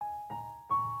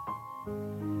Well,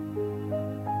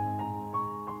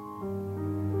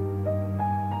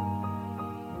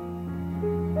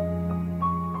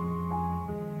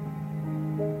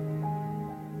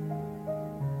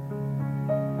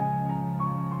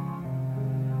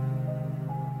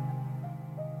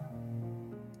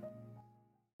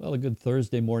 a good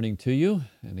Thursday morning to you.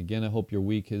 And again, I hope your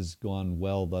week has gone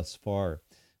well thus far.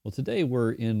 Well, today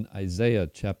we're in Isaiah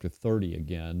chapter 30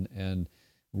 again, and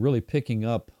really picking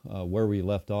up where we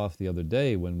left off the other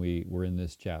day when we were in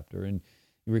this chapter. And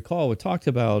you recall, we talked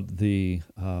about the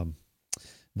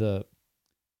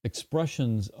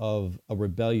expressions of a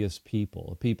rebellious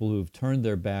people, a people who've turned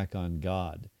their back on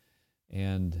God,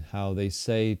 and how they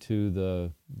say to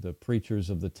the preachers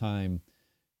of the time,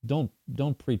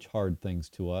 don't preach hard things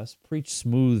to us. Preach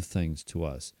smooth things to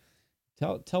us.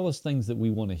 Tell us things that we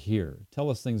want to hear. Tell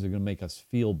us things that are going to make us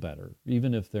feel better,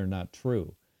 even if they're not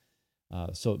true.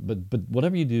 But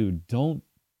whatever you do, don't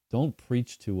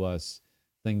preach to us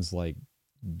things like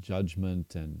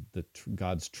judgment and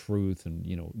God's truth and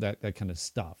that kind of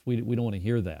stuff. We don't want to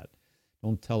hear that.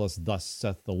 Don't tell us thus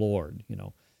saith the Lord.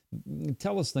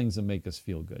 Tell us things that make us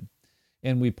feel good.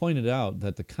 And we pointed out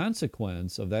that the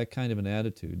consequence of that kind of an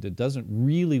attitude that doesn't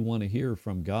really want to hear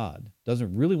from God,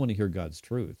 doesn't really want to hear God's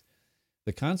truth,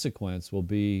 the consequence will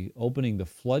be opening the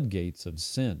floodgates of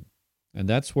sin. And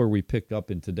that's where we picked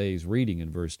up in today's reading in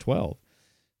verse 12,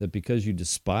 that because you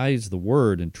despise the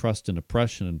word and trust in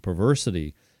oppression and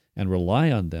perversity and rely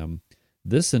on them,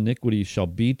 this iniquity shall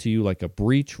be to you like a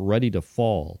breach ready to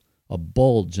fall, a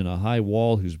bulge in a high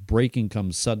wall whose breaking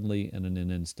comes suddenly and in an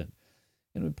instant.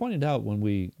 And we pointed out when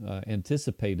we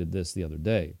anticipated this the other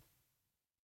day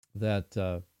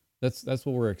that that's what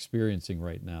we're experiencing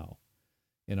right now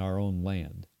in our own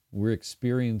land. We're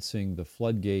experiencing the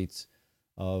floodgates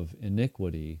of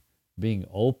iniquity being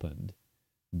opened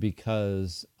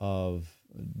because of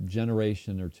a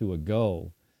generation or two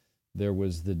ago, there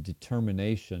was the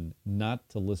determination not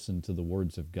to listen to the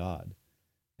words of God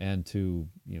and to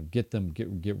get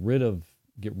rid of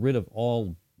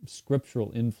all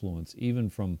scriptural influence, even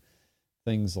from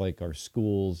things like our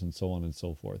schools and so on and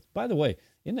so forth. By the way,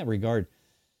 in that regard,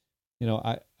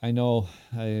 I know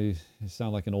I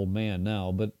sound like an old man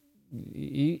now, but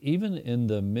even in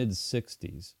the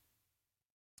mid-'60s,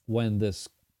 when this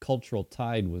cultural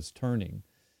tide was turning,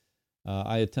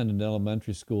 I attended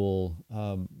elementary school.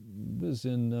 It was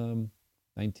in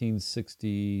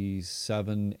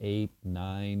 1967, 8,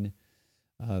 9.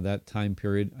 That time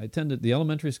period. I attended the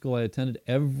elementary school I attended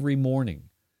every morning.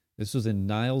 This was in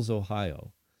Niles,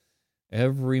 Ohio.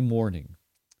 Every morning,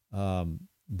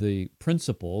 the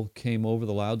principal came over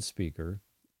the loudspeaker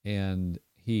and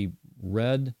he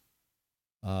read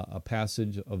a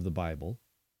passage of the Bible,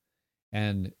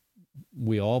 and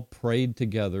we all prayed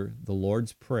together the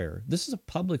Lord's Prayer. This is a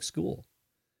public school,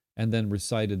 and then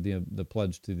recited the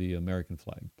pledge to the American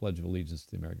flag, Pledge of Allegiance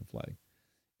to the American flag,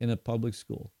 in a public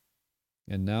school.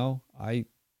 And now I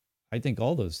think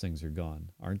all those things are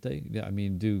gone, aren't they? I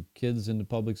mean, do kids in the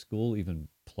public school even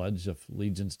pledge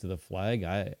allegiance to the flag?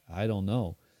 I don't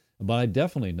know. But I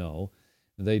definitely know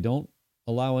they don't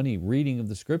allow any reading of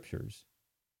the scriptures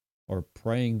or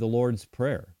praying the Lord's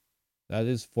Prayer. That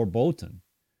is verboten.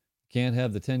 Can't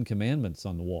have the Ten Commandments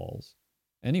on the walls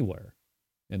anywhere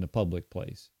in a public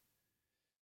place.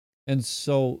 And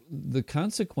so the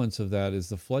consequence of that is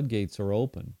the floodgates are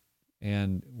open.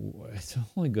 And it's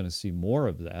only going to see more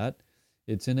of that.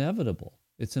 It's inevitable.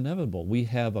 It's inevitable. We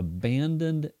have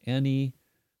abandoned any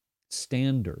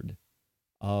standard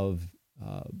of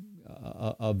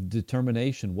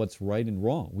determination what's right and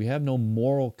wrong. We have no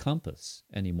moral compass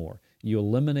anymore. You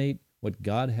eliminate what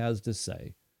God has to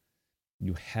say.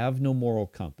 You have no moral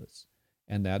compass.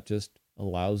 And that just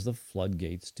allows the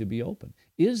floodgates to be open.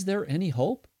 Is there any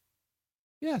hope?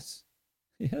 Yes.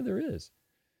 Yeah, there is.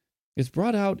 It's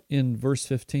brought out in verse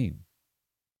 15.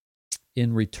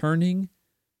 In returning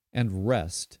and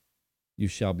rest, you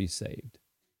shall be saved.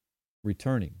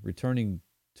 Returning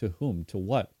to whom? To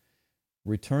what?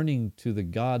 Returning to the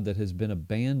God that has been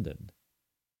abandoned.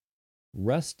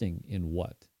 Resting in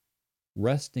what?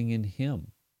 Resting in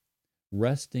Him.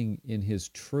 Resting in His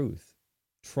truth.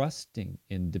 Trusting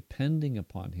and depending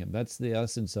upon Him. That's the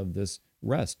essence of this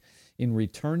rest. In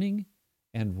returning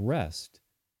and rest,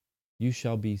 you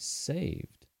shall be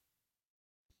saved.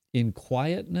 In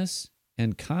quietness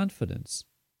and confidence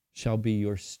shall be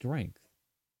your strength.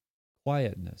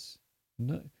 Quietness.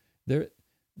 No,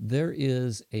 there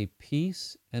is a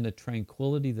peace and a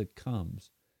tranquility that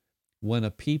comes when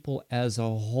a people as a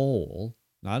whole,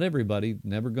 not everybody,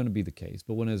 never going to be the case,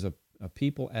 but when as a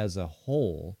people as a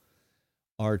whole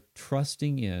are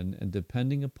trusting in and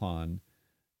depending upon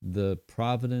the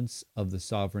providence of the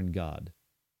sovereign God,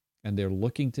 and they're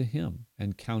looking to Him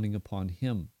and counting upon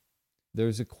Him.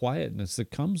 There's a quietness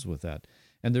that comes with that,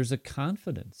 and there's a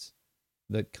confidence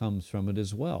that comes from it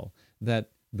as well,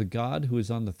 that the God who is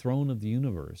on the throne of the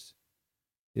universe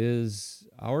is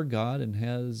our God and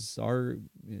has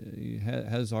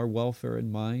our welfare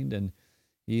in mind, and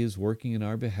He is working in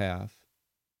our behalf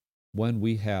when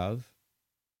we have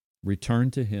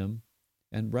returned to Him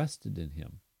and rested in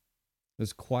Him.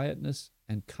 There's quietness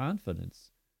and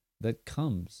confidence that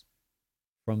comes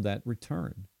from that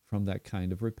return, from that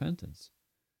kind of repentance.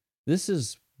 This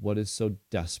is what is so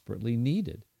desperately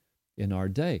needed in our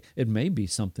day. It may be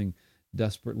something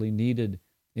desperately needed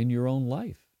in your own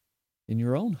life, in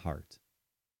your own heart.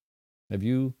 Have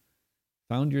you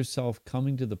found yourself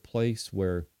coming to the place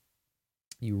where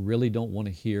you really don't want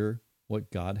to hear what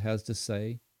God has to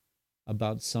say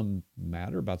about some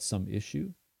matter, about some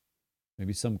issue?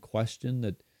 Maybe some question,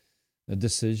 that a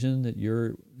decision that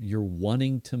you're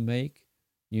wanting to make,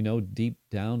 you know, deep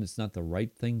down it's not the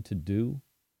right thing to do.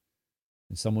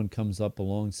 And someone comes up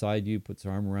alongside you, puts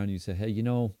their arm around you, say, hey, you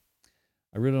know,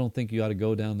 I really don't think you ought to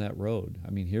go down that road.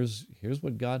 I mean, here's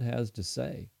what God has to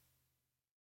say.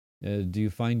 Do you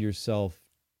find yourself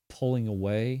pulling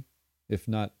away, if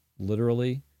not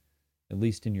literally, at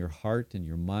least in your heart and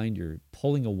your mind, you're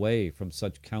pulling away from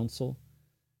such counsel,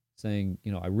 saying,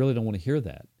 you know, I really don't want to hear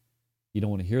that. You don't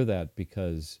want to hear that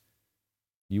because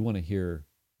you want to hear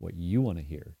what you want to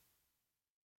hear.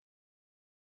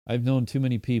 I've known too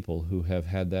many people who have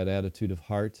had that attitude of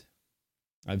heart.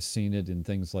 I've seen it in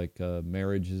things like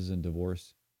marriages and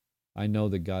divorce. I know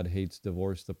that God hates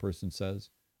divorce, the person says.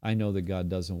 I know that God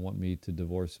doesn't want me to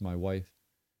divorce my wife.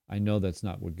 I know that's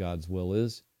not what God's will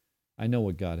is. I know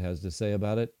what God has to say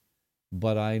about it,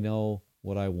 but I know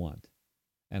what I want.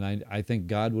 And I think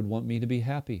God would want me to be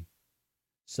happy.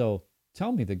 So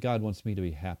tell me that God wants me to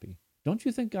be happy. Don't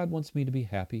you think God wants me to be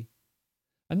happy?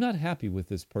 I'm not happy with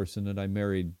this person that I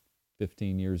married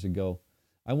 15 years ago.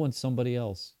 I want somebody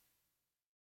else.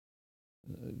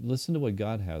 Listen to what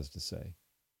God has to say.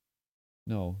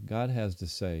 No, God has to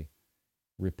say,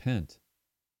 repent.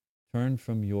 Turn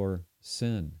from your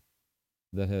sin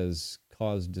that has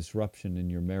caused disruption in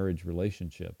your marriage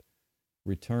relationship.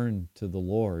 Return to the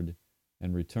Lord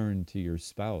and return to your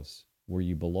spouse where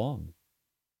you belong.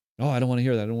 Oh, I don't want to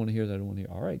hear that. I don't want to hear that. I don't want to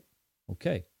hear. All right.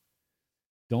 Okay.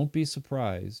 Don't be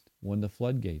surprised when the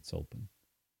floodgates open.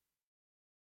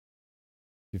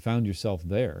 If you found yourself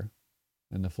there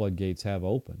and the floodgates have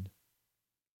opened,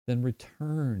 then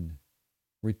return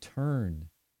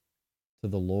to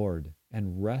the Lord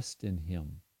and rest in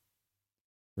Him.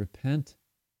 Repent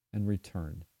and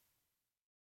return,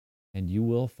 and you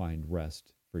will find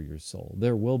rest for your soul.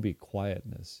 There will be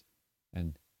quietness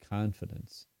and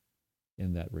confidence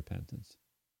in that repentance.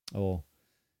 Oh,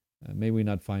 may we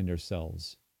not find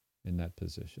ourselves in that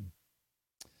position.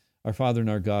 Our Father and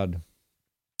our God,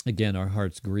 again, our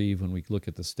hearts grieve when we look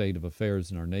at the state of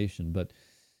affairs in our nation, but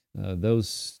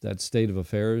that state of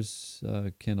affairs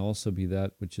can also be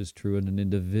that which is true on an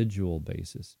individual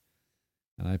basis.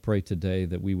 And I pray today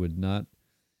that we would not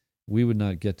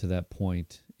get to that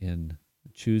point in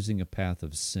choosing a path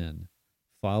of sin,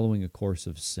 following a course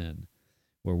of sin,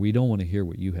 where we don't want to hear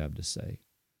what you have to say.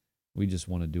 We just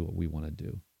want to do what we want to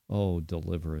do. Oh,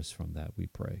 deliver us from that, we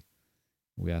pray.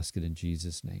 We ask it in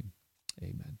Jesus' name.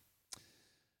 Amen.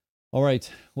 All right.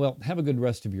 Well, have a good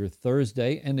rest of your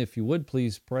Thursday. And if you would,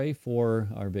 please pray for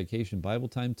our vacation Bible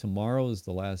time. Tomorrow is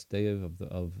the last day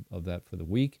of that for the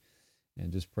week.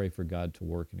 And just pray for God to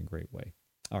work in a great way.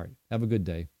 All right. Have a good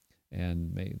day.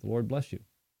 And may the Lord bless you.